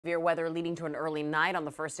Severe weather leading to an early night on the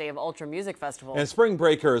first day of Ultra Music Festival. And spring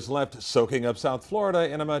breakers left soaking up South Florida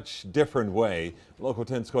in a much different way. Local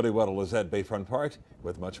 10's Cody Weddle is at Bayfront Park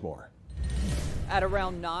with much more. At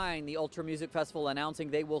around 9, the Ultra Music Festival announcing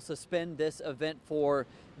they will suspend this event for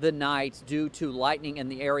the night due to lightning in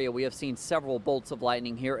the area. We have seen several bolts of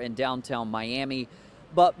lightning here in downtown Miami.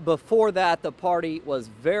 But before that, the party was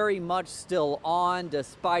very much still on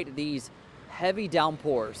despite these heavy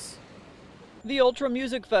downpours. The Ultra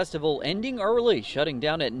Music Festival ending early, shutting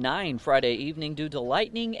down at 9 Friday evening due to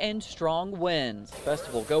lightning and strong winds.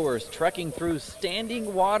 Festival goers trekking through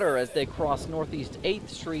standing water as they cross Northeast 8th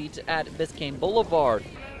Street at Biscayne Boulevard.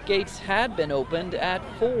 Gates had been opened at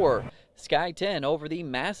 4. Sky 10 over the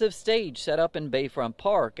massive stage set up in Bayfront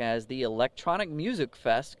Park as the Electronic Music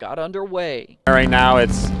Fest got underway. Right now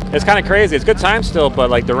it's kind of crazy. It's good time still,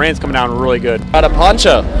 but like the rain's coming down really good. Got a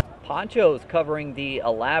poncho. Ponchos covering the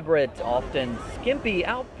elaborate, often skimpy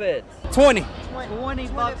outfits. 20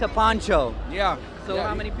 bucks a poncho. Yeah. So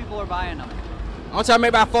how many people are buying them? I'm trying to make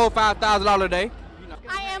about $4,000 or $5,000 a day.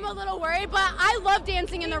 I am a little worried, but I love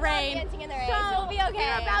dancing in the rain. Dancing in the rain, so we'll be okay.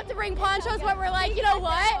 We're about to bring ponchos, but we're like, you know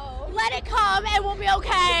what? Let it come and we'll be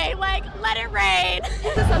okay. Like, let it rain.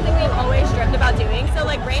 This is something we've always dreamt about doing. So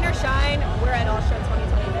like rain or shine, we're at Ultra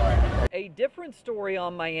 2024. A different story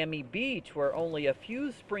on Miami Beach where only a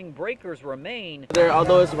few spring breakers remain.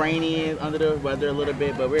 Although it's rainy, under the weather a little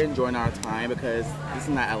bit, but we're enjoying our time because this is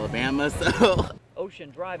not Alabama, so.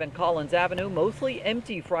 Ocean Drive and Collins Avenue mostly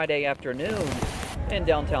empty Friday afternoon. In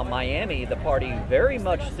downtown Miami, the party very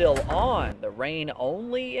much still on, the rain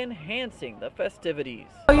only enhancing the festivities.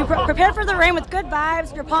 So you prepare for the rain with good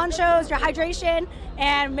vibes, your ponchos, your hydration,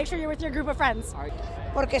 and make sure you're with your group of friends.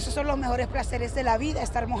 Porque esos son los mejores placeres de la vida,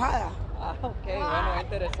 estar mojada. Okay, bueno,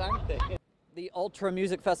 interesante. The Ultra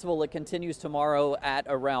Music Festival, it continues tomorrow at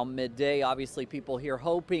around midday. Obviously, people here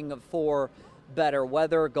hoping for better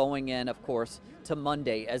weather going in, of course, to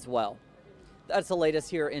Monday as well. That's the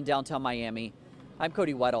latest here in downtown Miami. I'm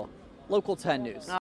Cody Weddle, Local 10 News.